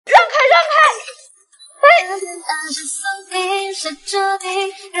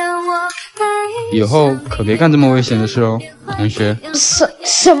以后可别干这么危险的事哦，同学。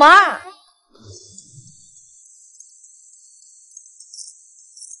什么啊？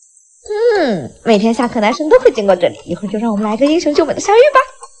每天下课男生都会经过这里，一会儿就让我们来个英雄救美的相遇吧。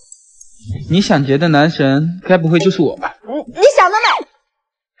你想结的男神，该不会就是我吧？你想得美。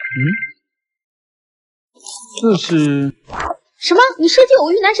这是什么？你设计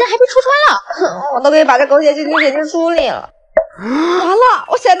偶遇男神还被戳穿了？我都可以把这狗血剧情写进书里了。完了，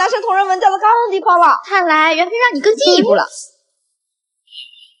我写男神同人文叫的刚地方了。看来缘分让你更进一步了。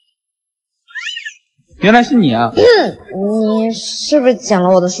原来是你啊！你是不是捡了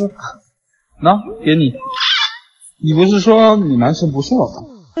我的书？喏，给你。你不是说你男神不是我吗？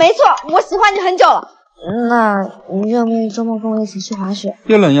没错，我喜欢你很久了。那你愿不愿意周末跟我一起去滑雪？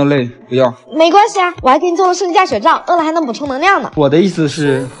又冷又累，不要。没关系啊，我还给你做了圣价雪杖，饿了还能补充能量呢。我的意思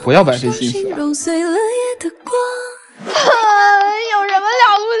是，不要白费心思。有什么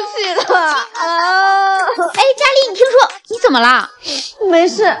了不起的啊？哎，佳丽，你听说你怎么了？没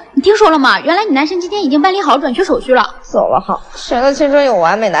事。你听说了吗？原来你男神今天已经办理好转学手续了。走了好，谁的青春有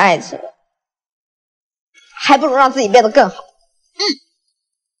完美的爱情？还不如让自己变得更好。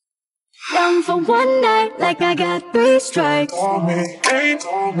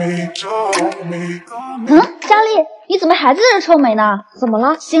佳丽，你怎么还在这臭美呢？怎么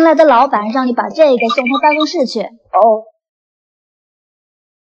了？新来的老板让你把这个送他办公室去。哦。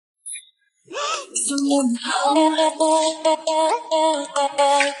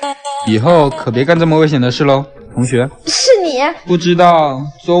以后可别干这么危险的事喽，同学。是你？不知道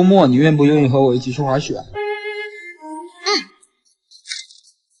周末你愿不愿意和我一起去滑雪？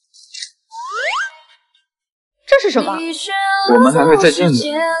这是什么？我们还会再见的。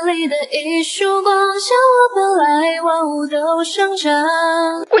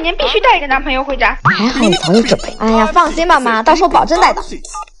过年必须带一个男朋友回家。还好你早有准备。哎呀，放心吧妈，到时候保证带到。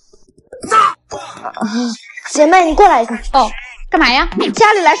姐妹，你过来一下。哦，干嘛呀？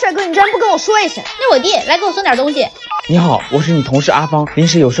家里来帅哥，你居然不跟我说一声？那我弟来给我送点东西。你好，我是你同事阿芳，临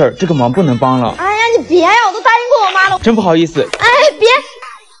时有事儿，这个忙不能帮了。哎呀，你别呀，我都答应过我妈了。真不好意思。哎，别。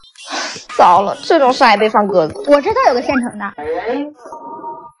糟了，这种事还被放鸽子。我知道有个现成的。哎，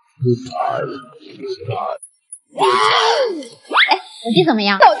我弟怎么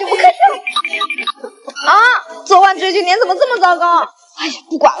样？那我就不客气了。啊，昨晚追剧脸怎么这么糟糕？哎呀，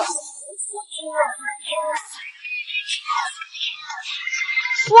不管了。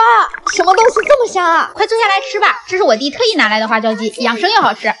哇，什么东西这么香啊！快坐下来吃吧，这是我弟特意拿来的花椒鸡，养生又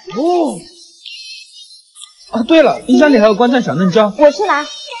好吃。哦。啊，对了，冰箱里还有关蘸小嫩椒。我去拿。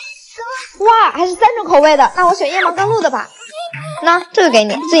哇，还是3种口味的，那我选夜芒甘露的吧。那这个给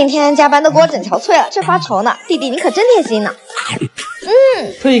你，这几天加班都给我整憔悴了，正发愁呢。弟弟你可真贴心呢。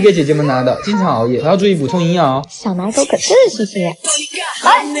特意给姐姐们拿的，经常熬夜，还要注意补充营养哦。小奶狗可真是细心。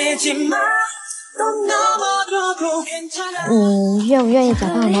来，你愿不愿意找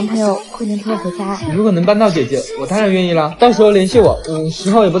到我男朋友过年陪我回家？如果能帮到姐姐，我当然愿意啦。到时候联系我。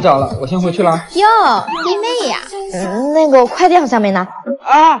时候也不早了，我先回去啦。哟，弟妹呀。那个快递好像没拿。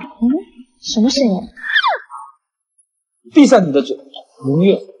啊！什么声音？闭上你的嘴，永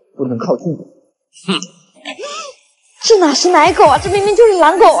远不能靠近我。哼！这哪是奶狗啊，这明明就是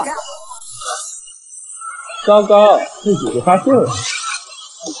狼狗啊！糟糕，被姐姐发现了。完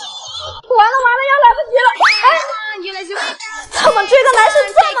了，要来不及了！哎，怎么追个男生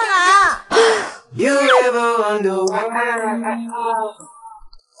这么难？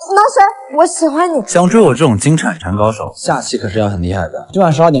男神，我喜欢你。想追我这种金铲铲高手，下期可是要很厉害的。今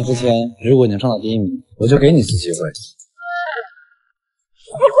晚12点之前，如果你能上到第1名，我就给你次机会。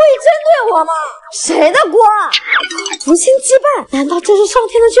你故意针对我吗？谁的锅？福星羁绊，难道这是上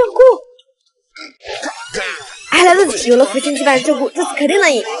天的眷顾？还来得及，有了福星羁绊的眷顾，这次肯定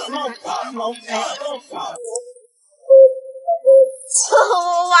能赢。完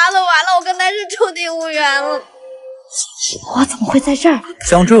了，我跟男神注定无缘了。我怎么会在这儿？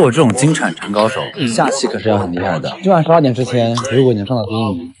想追我这种金铲铲高手，下期可是要很厉害的。今晚12点之前，如果你能上到第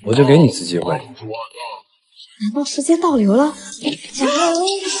1名，我就给你次机会。难道时间倒流了？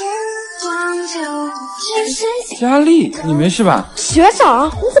佳丽，你没事吧？学长，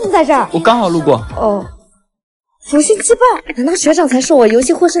你怎么在这儿？我刚好路过。哦，福星羁绊，难道学长才是我游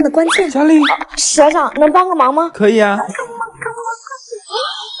戏获胜的关键？佳丽，学长能帮个忙吗？可以啊。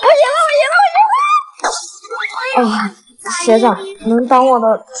我赢了！哦，学长能当我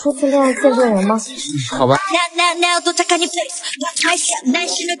的初次恋爱见证人吗？好吧。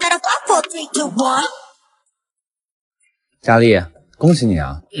佳丽，恭喜你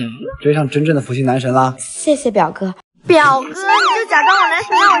啊！追上真正的福星男神啦！谢谢表哥。表哥，你就假装我男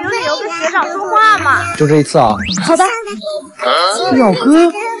神让我有理由跟学长说话嘛。就这一次啊。好的。表哥，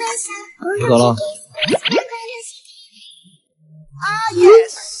我走了。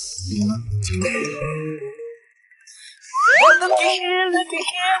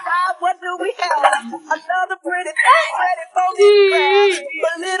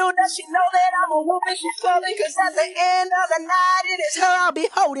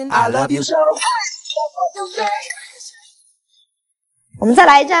我们再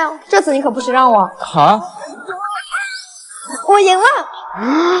来一站哦，这次你可不许让我。好啊。我赢了，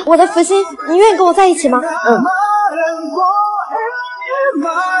我的福星，你愿意跟我在一起吗？嗯。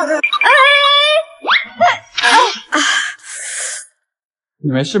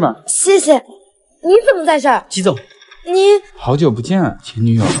你没事吧？谢谢。你怎么在这儿？季总，你好久不见啊，前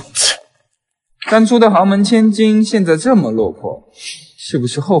女友。当初的豪门千金，现在这么落魄，是不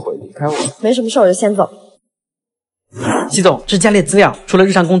是后悔离开我？没什么事，我就先走。季总，这是佳丽的资料，除了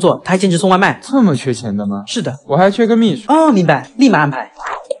日常工作，他还兼职送外卖。这么缺钱的吗？是的，我还缺个秘书。哦，明白，立马安排。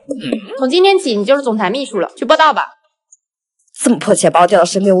从今天起，你就是总裁秘书了，去报道吧。这么迫切把我调到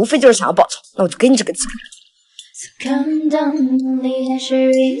身边，无非就是想要报仇，那我就给你这个机会。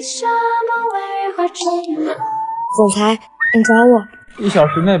总裁，你找我1小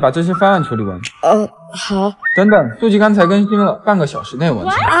时内把这些方案处理完。好。等等，数据刚才更新了，半个小时内完成。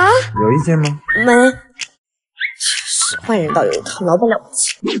啊？有意见吗？没。是坏人倒有一套，老板了不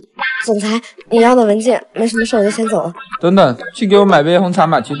起。总裁，你要的文件，没什么事我就先走了。等等，去给我买杯红茶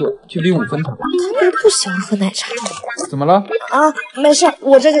玛奇朵，去冰5分糖。他不是不喜欢喝奶茶。怎么了？啊，没事，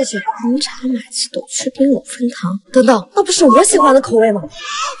我这就去。红茶玛奇朵，去冰5分糖。等等，那不是我喜欢的口味吗？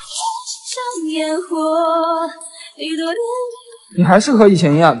你还是和以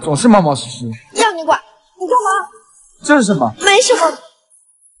前一样，总是冒冒失失。让你管，你干嘛？这是什么？没什么。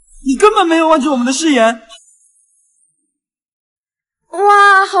你根本没有忘记我们的誓言。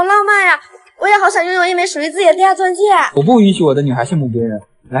哇，好浪漫呀！我也好想拥有一枚属于自己的第二钻戒。我不允许我的女孩羡慕别人。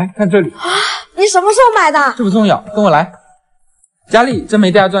来看这里。你什么时候买的？这不重要，跟我来。佳丽，这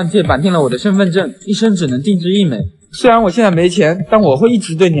枚第二钻戒绑定了我的身份证，一生只能定制1枚。虽然我现在没钱，但我会一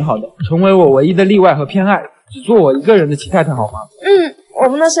直对你好的，成为我唯一的例外和偏爱，只做我一个人的齐太太，好吗？我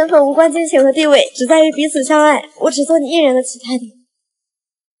们的身份无关金钱和地位，只在于彼此相爱。我只做你一人的齐太太。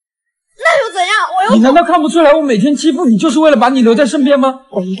那又怎样？我又……你难道看不出来我每天欺负你，就是为了把你留在身边吗？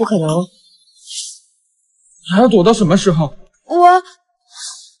我们不可能。还要躲到什么时候？我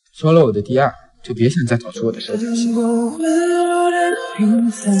收了我的第二，就别想再逃出我的手掌心。各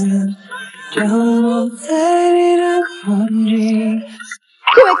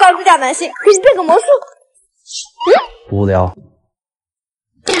位高知价男性，给你变个魔术。无聊。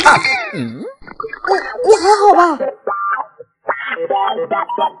你还好吧？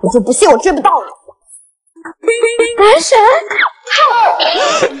我就不信我追不到你。男神，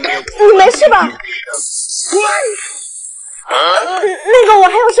你没事吧？那个我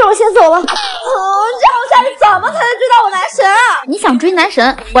还有事，我先走了。这样下去怎么才能追到我男神啊？你想追男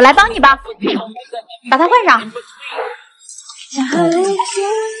神，我来帮你吧，把它换上。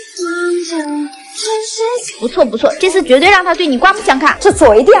不错不错，这次绝对让他对你刮目相看。这次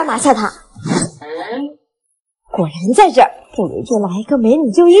我一定要拿下他。果然在这儿，不如就来一个美女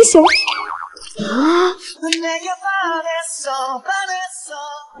救英雄。啊！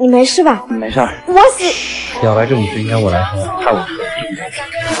你没事吧？没事儿。我喜表白这种事应该我来说，太无耻了。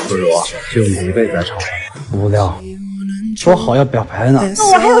不如就用一辈子来偿还。无聊，说好要表白呢。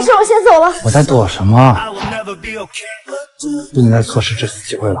我还有事，我先走了。我在躲什么？不能再错失这次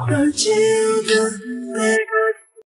机会了。